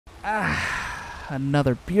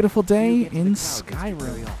Another beautiful day in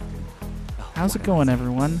Skyrim. How's it going,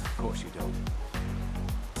 everyone? Of course you don't.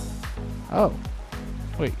 Oh,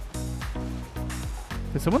 wait.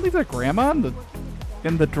 Did someone leave their grandma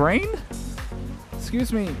in the drain?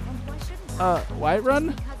 Excuse me.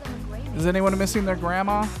 Whiterun? Is anyone missing their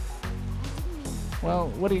grandma? Well,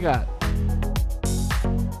 what do you got?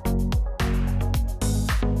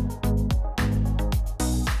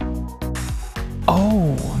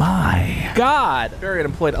 Oh my God! Very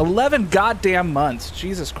unemployed. 11 goddamn months.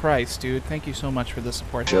 Jesus Christ, dude. Thank you so much for the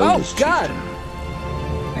support. Oh God!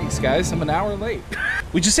 Thanks, guys. I'm an hour late.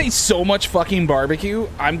 We just ate so much fucking barbecue.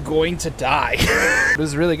 I'm going to die. It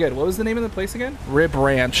was really good. What was the name of the place again? Rib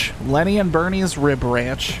Ranch. Lenny and Bernie's Rib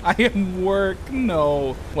Ranch. I am work.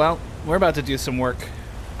 No. Well, we're about to do some work.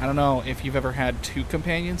 I don't know if you've ever had two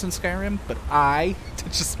companions in Skyrim, but I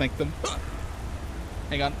just make them.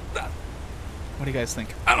 Hang on. What do you guys think?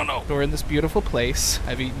 I don't know. We're in this beautiful place.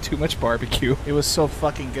 I've eaten too much barbecue. It was so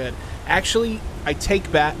fucking good. Actually, I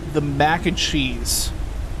take back the mac and cheese.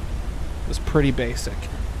 It was pretty basic.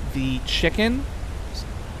 The chicken was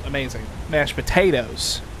amazing. Mashed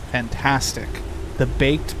potatoes, fantastic. The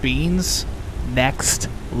baked beans, next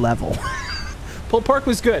level. Pulled pork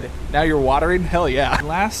was good. Now you're watering? Hell yeah.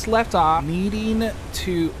 Last left off needing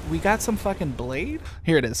to... We got some fucking blade?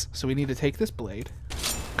 Here it is. So we need to take this blade.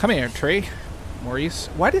 Come here, Trey. Maurice.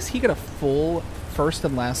 Why does he get a full first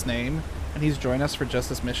and last name and he's joined us for just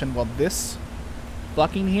this mission while this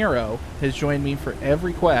fucking hero has joined me for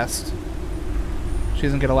every quest? She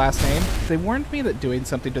doesn't get a last name. They warned me that doing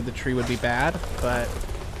something to the tree would be bad, but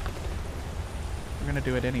we're gonna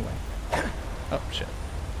do it anyway. Oh shit.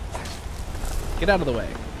 Get out of the way.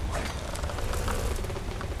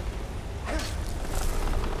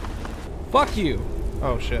 Fuck you.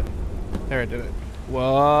 Oh shit. There, I did it.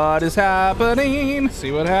 What is happening?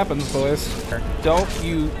 See what happens, boys. Don't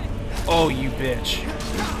you... Oh, you bitch.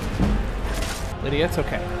 Lydia, it's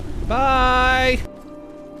okay. Bye!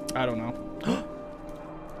 I don't know.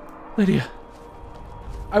 Lydia.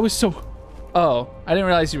 I was so... Oh, I didn't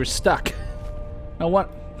realize you were stuck. Now what?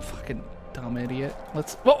 Fucking dumb idiot.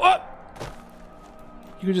 Let's... Whoa, what?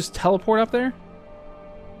 You could just teleport up there?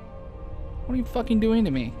 What are you fucking doing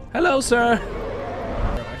to me? Hello, sir.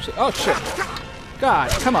 Actually... Oh, shit. God,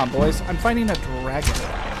 come on, boys. I'm fighting a dragon.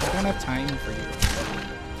 I don't have time for you.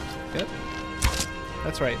 Yep.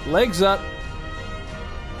 That's right. Legs up.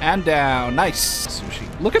 And down. Nice. Sushi.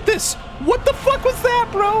 Look at this. What the fuck was that,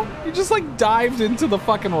 bro? You just, like, dived into the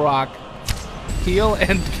fucking rock. Heal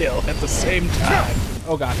and kill at the same time.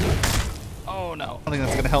 Oh, God. Oh, no. I don't think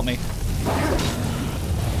that's gonna help me.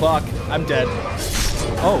 Fuck. I'm dead.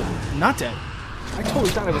 Oh, not dead. I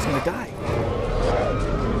totally thought I was gonna die.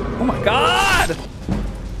 Oh my God!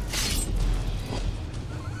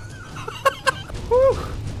 Whew.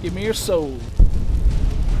 Give me your soul.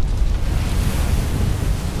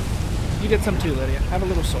 You get some too, Lydia. Have a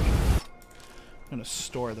little soul. I'm gonna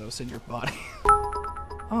store those in your body.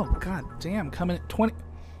 Oh God damn! Coming at 20.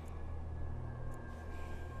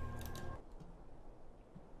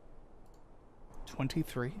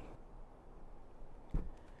 23.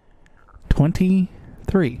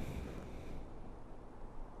 23.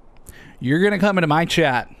 You're gonna come into my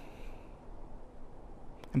chat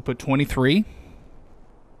and put 23.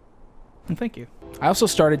 And thank you. I also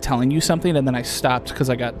started telling you something and then I stopped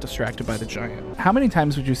because I got distracted by the giant. How many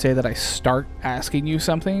times would you say that I start asking you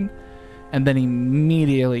something and then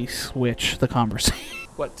immediately switch the conversation?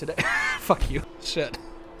 What today? Fuck you. Shit.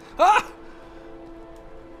 Ah!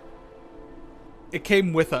 It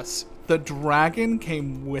came with us. The dragon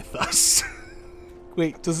came with us.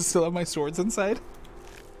 Wait, does it still have my swords inside?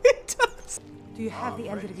 It does. Do you have the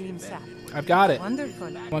Eldergleam sap? I've got it.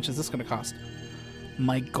 Wonderful. How much is this going to cost?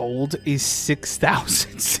 My gold is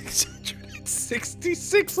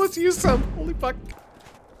 6,666. Let's use some. Holy fuck.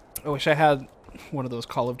 I wish I had one of those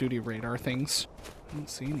Call of Duty radar things. I don't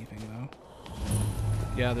see anything, though.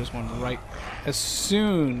 Yeah, there's one right as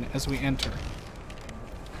soon as we enter.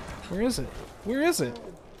 Where is it? Where is it?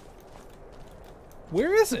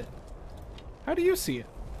 Where is it? How do you see it?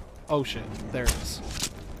 Oh, shit. There it is.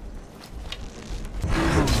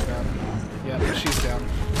 Oh, my God. Yeah, she's down.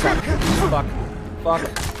 Fuck. Fuck. Fuck.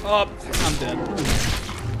 Oh, I'm dead.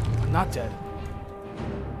 I'm not dead.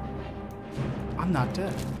 I'm not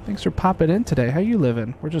dead. Thanks for popping in today. How you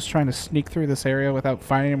living? We're just trying to sneak through this area without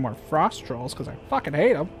finding more frost trolls because I fucking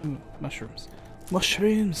hate them. Mushrooms.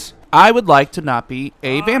 Mushrooms. I would like to not be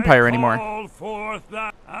a vampire anymore. Call forth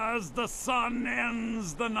that as the sun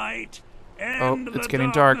ends the night, Oh, it's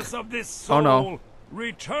getting dark. of this soul, Oh no.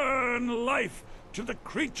 Return life to the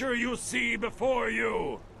creature you see before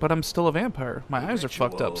you. But I'm still a vampire. My eyes are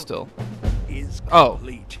fucked up still. Is Oh.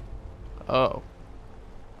 complete. Oh.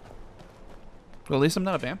 Well, at least I'm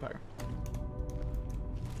not a vampire.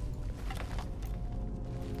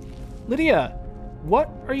 Lydia, what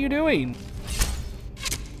are you doing?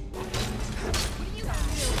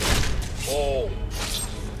 Oh.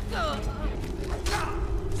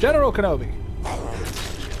 General Kenobi.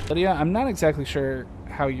 Lydia, I'm not exactly sure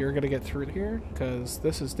how you're gonna get through here, because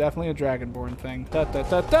this is definitely a Dragonborn thing. Da da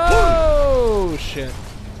da da! Oh shit!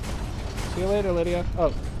 See you later, Lydia. Oh,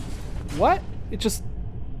 what? It just.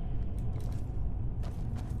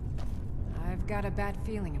 I've got a bad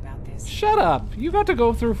feeling about this. Shut up! You got to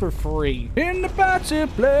go through for free. In the battle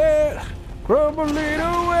plate, crumbling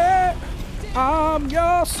away. I'm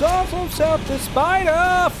your source of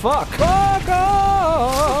self-despider. Fuck. Fuck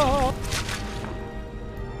off.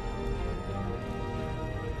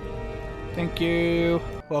 Thank you.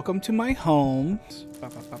 Welcome to my home.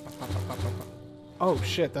 Oh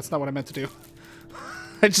shit, that's not what I meant to do.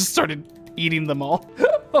 I just started eating them all.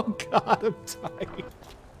 Oh god, I'm dying.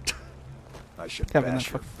 I should Kevin,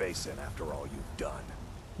 bash your face in after all you've done.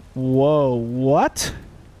 Whoa, what?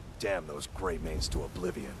 Damn those gray mains to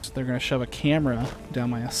oblivion. They're gonna shove a camera down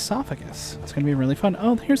my esophagus. It's gonna be really fun.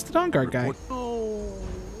 Oh, here's the Dawn Guard guy. Oh,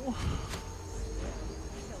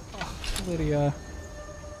 Lydia.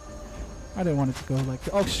 I didn't want it to go like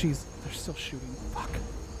that. Oh, jeez. They're still shooting. Fuck.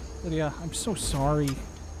 Lydia, I'm so sorry.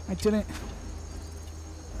 I didn't...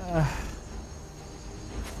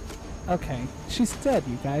 Okay. She's dead,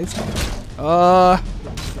 you guys.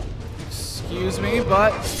 Excuse me,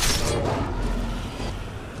 but...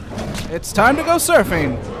 It's time to go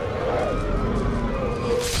surfing!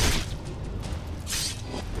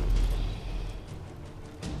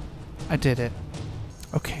 I did it.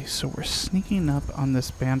 Okay, so we're sneaking up on this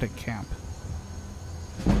bandit camp.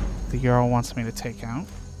 The Jarl wants me to take out.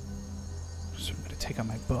 So I'm gonna take out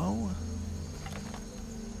my bow.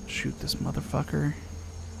 Shoot this motherfucker.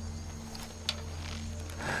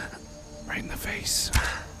 Right in the face.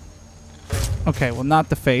 Okay, well not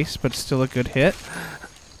the face, but still a good hit.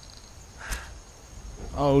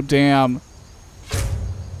 Oh, damn.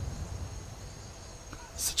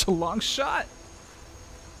 Such a long shot.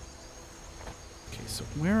 Okay, so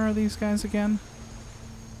where are these guys again?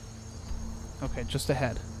 Okay, just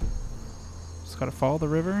ahead. Just gotta follow the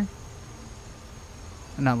river.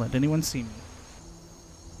 And not let anyone see me.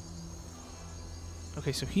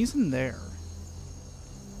 Okay, so he's in there.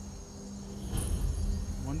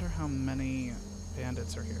 Wonder how many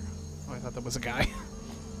bandits are here. Oh, I thought that was a guy.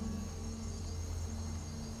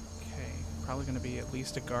 Okay, probably gonna be at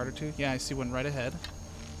least a guard or two. Yeah, I see one right ahead.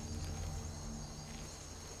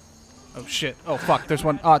 Oh shit. Oh fuck, there's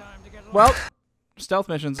one. Well, stealth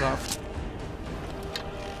mission's off.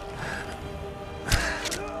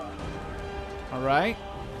 Alright.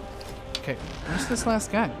 Okay, where's this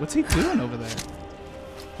last guy? What's he doing over there?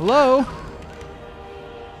 Hello?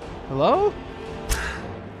 Hello?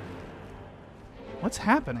 What's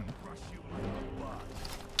happening?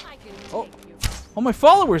 Oh, all my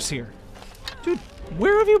followers here. Dude,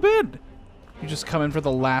 where have you been? You just coming for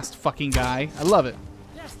the last fucking guy? I love it.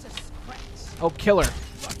 Oh, killer.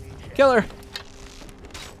 Killer.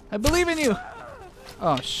 I believe in you.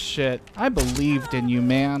 Oh, shit. I believed in you,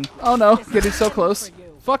 man. Oh, no. Getting so close.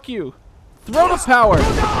 Fuck you. Throne of power.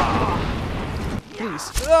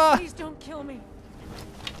 Please. Please don't kill me.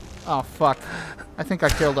 Oh, fuck. I think I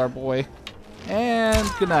killed our boy. And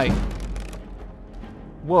good night.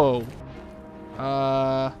 Whoa.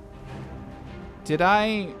 Did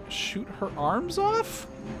I shoot her arms off?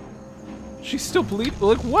 She's still bleeding.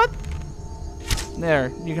 Like, what?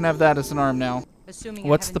 There, you can have that as an arm now.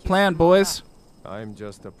 What's the plan, boys? I'm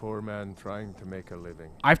just a poor man trying to make a living.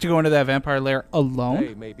 I have to go into that vampire lair alone?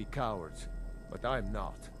 They may be cowards, but I'm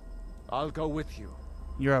not. I'll go with you.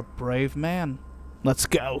 You're a brave man. Let's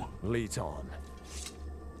go. Lead on.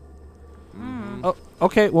 Oh,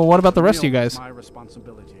 okay. Well, what about the rest of you guys? My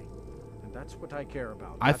responsibility, and that's what I care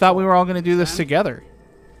about. I thought we were all going to do this together.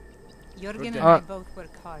 Jürgen and I both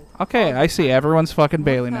work hard. Okay, I see. Everyone's fucking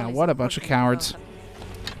Bailey now. What a bunch of cowards.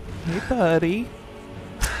 Hey, buddy.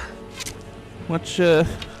 What you...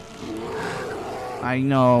 I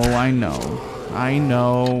know,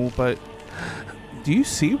 but... Do you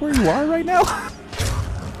see where you are right now?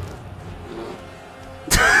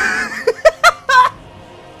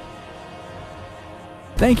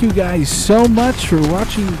 Thank you guys so much for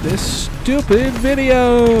watching this stupid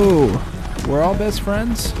video. We're all best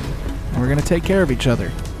friends, and we're going to take care of each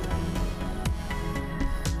other.